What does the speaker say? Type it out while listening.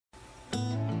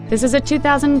This is a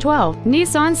 2012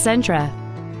 Nissan Sentra.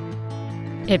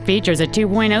 It features a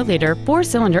 2.0-liter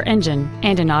four-cylinder engine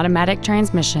and an automatic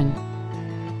transmission.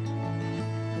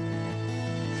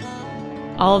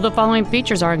 All of the following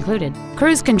features are included: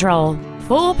 cruise control,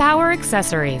 full power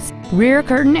accessories, rear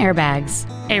curtain airbags,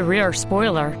 a rear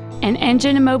spoiler, an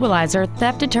engine immobilizer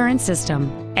theft deterrent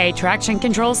system, a traction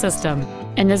control system,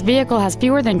 and this vehicle has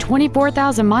fewer than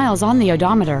 24,000 miles on the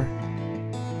odometer.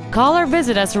 Call or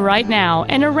visit us right now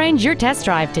and arrange your test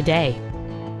drive today.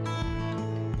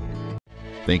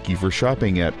 Thank you for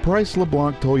shopping at Price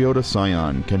LeBlanc Toyota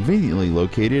Scion, conveniently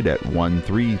located at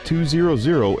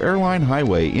 13200 Airline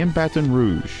Highway in Baton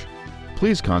Rouge.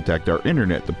 Please contact our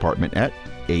internet department at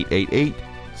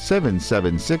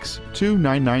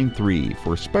 888-776-2993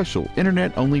 for special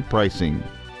internet-only pricing.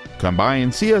 Come by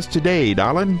and see us today,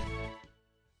 darling.